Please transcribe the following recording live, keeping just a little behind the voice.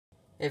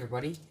Hey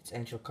everybody, it's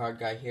Angel Card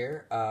Guy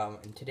here,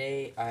 and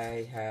today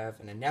I have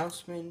an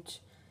announcement,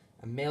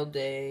 a mail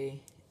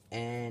day,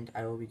 and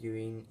I will be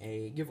doing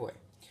a giveaway.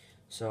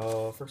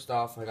 So first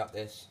off, I got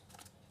this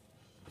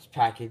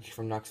package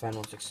from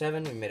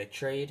NuxFan167. We made a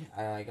trade.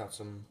 I got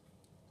some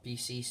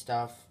BC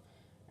stuff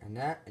and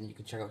that, and you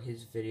can check out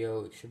his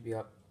video. It should be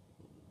up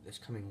this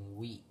coming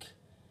week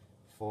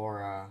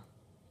for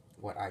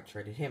what I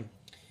traded him.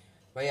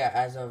 But yeah,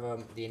 as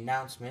of the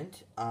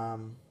announcement,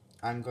 I'm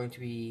going to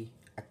be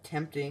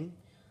attempting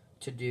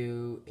to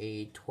do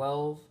a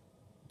 12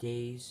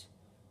 days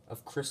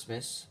of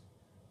Christmas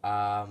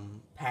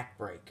pack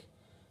break.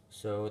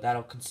 So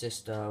that'll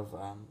consist of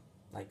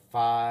like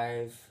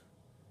 5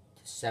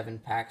 to 7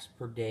 packs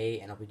per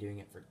day, and I'll be doing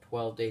it for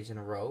 12 days in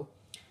a row.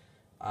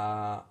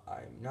 I'm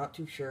not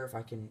too sure if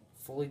I can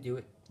fully do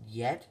it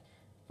yet,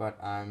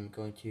 but I'm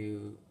going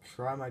to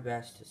try my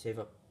best to save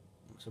up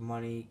some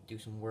money, do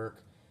some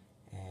work,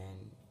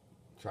 and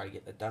try to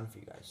get that done for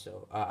you guys.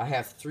 So I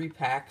have 3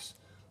 packs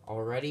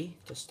already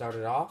to start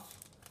it off.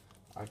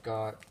 I've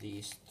got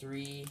these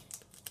 3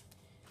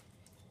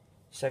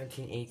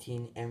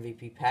 17-18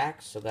 MVP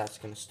packs, so that's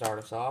going to start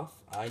us off.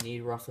 I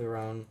need roughly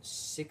around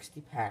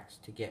 60 packs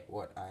to get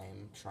what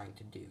I'm trying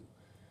to do.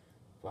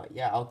 But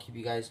yeah, I'll keep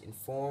you guys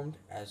informed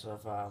as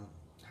of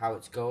how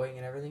it's going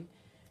and everything.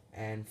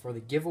 And for the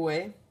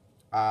giveaway,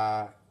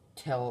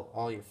 tell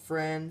all your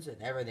friends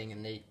and everything,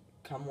 and they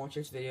come watch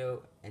this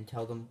video and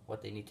tell them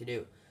what they need to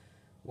do.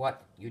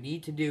 What you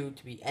need to do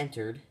to be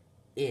entered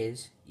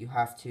is you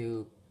have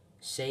to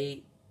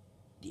say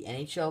the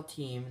NHL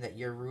team that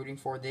you're rooting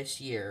for this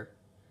year,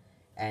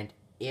 and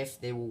if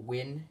they will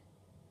win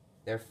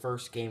their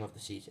first game of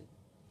the season.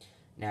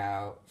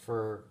 Now,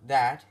 for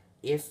that,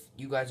 if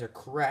you guys are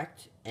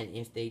correct, and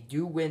if they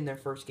do win their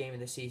first game of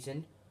the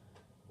season,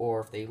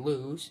 or if they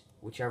lose,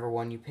 whichever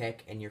one you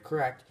pick and you're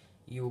correct,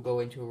 you will go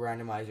into a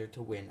randomizer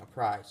to win a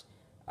prize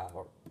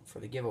for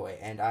the giveaway.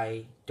 And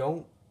I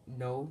don't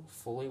know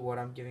fully what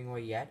I'm giving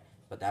away yet,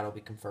 but that'll be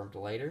confirmed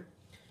later.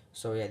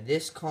 So yeah,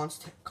 this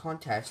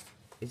contest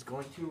is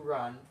going to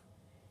run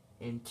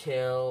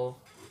until,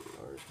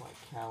 where's my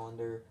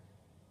calendar,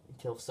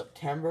 until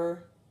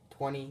September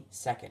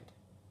 22nd.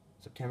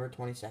 September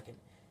 22nd.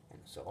 And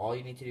so all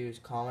you need to do is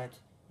comment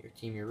your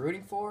team you're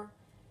rooting for,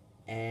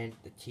 and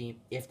the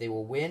team, if they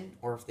will win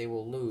or if they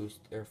will lose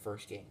their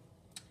first game.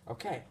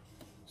 Okay,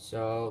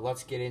 so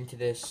let's get into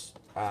this.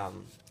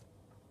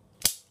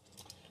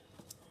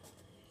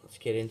 Let's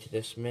get into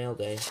this mail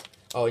day.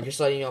 Oh, and just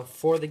letting you know,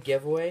 for the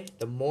giveaway,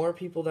 the more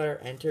people that are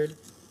entered,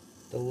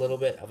 the little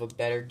bit of a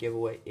better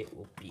giveaway it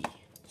will be.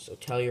 So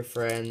tell your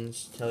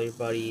friends, tell your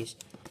buddies,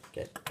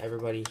 get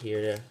everybody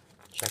here to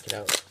check it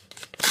out.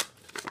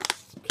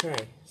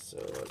 Okay, so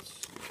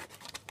let's...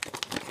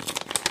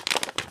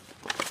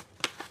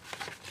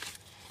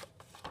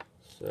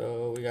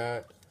 So we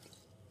got...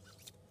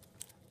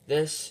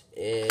 This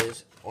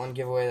is one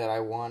giveaway that I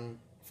won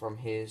from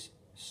his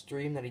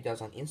stream that he does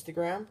on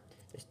Instagram.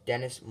 It's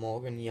Dennis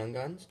Morgan Young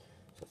Guns.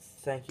 So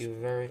thank you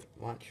very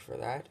much for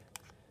that,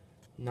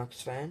 Nux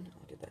fan.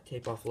 I'll get that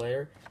tape off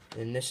later.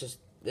 And this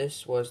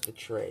was the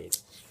trade.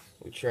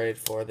 We traded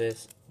for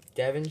this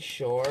Devon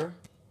Shore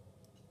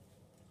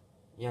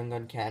Young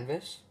Gun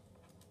canvas.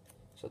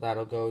 So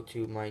that'll go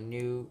to my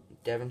new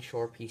Devon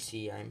Shore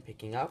PC I'm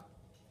picking up.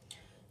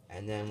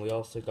 And then we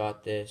also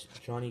got this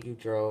Johnny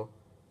Gaudreau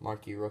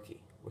Marquee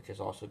Rookie, which is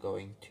also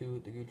going to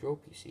the Gaudreau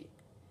PC.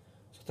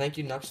 So thank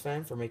you, Nux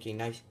fan, for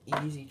making a nice,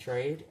 easy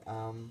trade.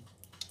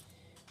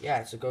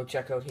 Yeah, so go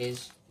check out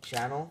his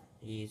channel.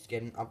 He's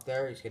getting up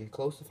there. He's getting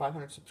close to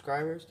 500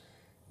 subscribers.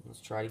 Let's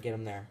try to get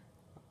him there.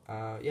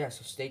 Yeah,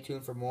 so stay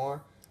tuned for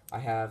more. I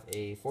have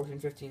a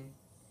 14-15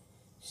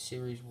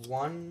 Series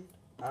 1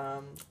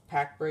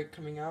 pack break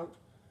coming out,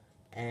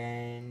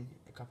 and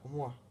a couple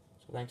more.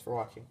 So thanks for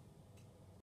watching.